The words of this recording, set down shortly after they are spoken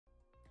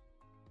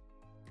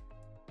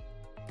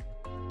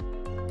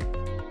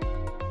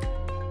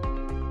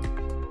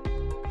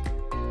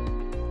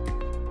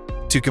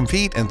To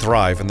compete and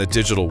thrive in the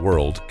digital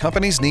world,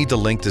 companies need to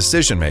link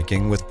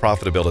decision-making with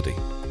profitability.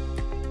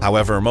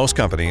 However, most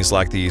companies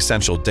lack the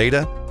essential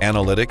data,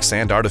 analytics,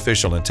 and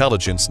artificial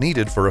intelligence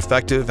needed for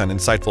effective and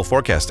insightful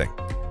forecasting.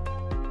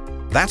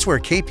 That's where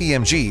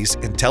KPMG's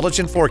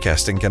Intelligent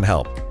Forecasting can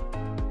help.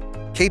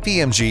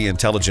 KPMG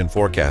Intelligent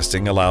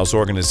Forecasting allows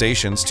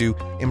organizations to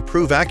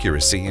improve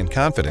accuracy and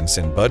confidence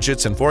in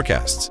budgets and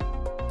forecasts,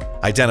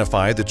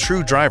 identify the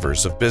true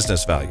drivers of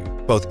business value,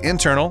 both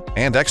internal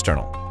and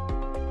external,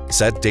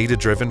 set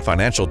data-driven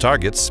financial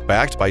targets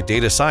backed by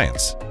data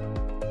science,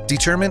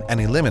 determine and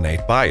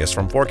eliminate bias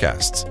from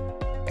forecasts,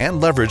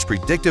 and leverage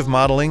predictive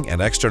modeling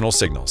and external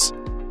signals.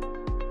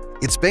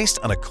 It's based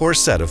on a core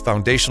set of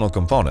foundational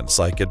components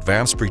like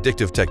advanced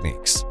predictive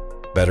techniques,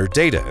 better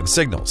data and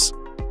signals,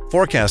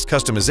 forecast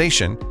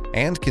customization,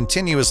 and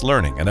continuous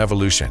learning and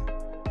evolution.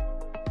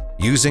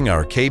 Using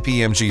our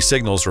KPMG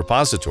Signals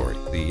repository,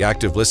 the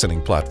active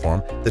listening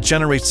platform that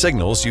generates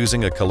signals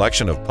using a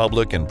collection of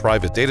public and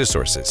private data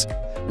sources,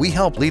 we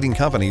help leading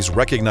companies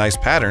recognize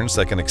patterns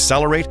that can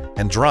accelerate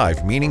and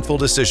drive meaningful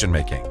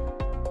decision-making.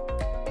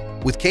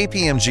 With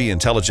KPMG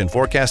Intelligent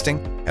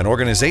Forecasting, an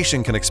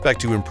organization can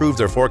expect to improve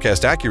their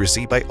forecast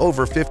accuracy by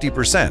over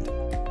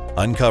 50%,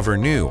 uncover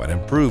new and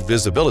improved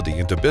visibility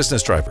into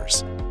business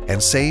drivers,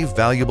 and save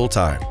valuable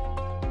time.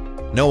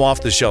 No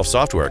off-the-shelf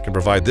software can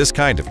provide this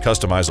kind of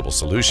customizable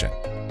solution.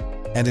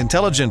 And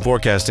intelligent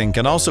forecasting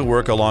can also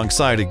work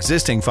alongside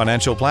existing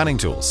financial planning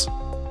tools.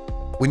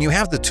 When you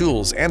have the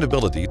tools and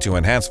ability to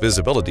enhance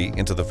visibility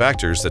into the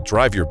factors that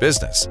drive your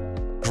business,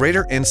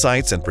 greater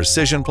insights and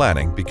precision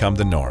planning become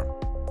the norm.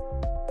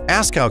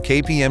 Ask how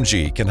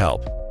KPMG can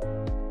help.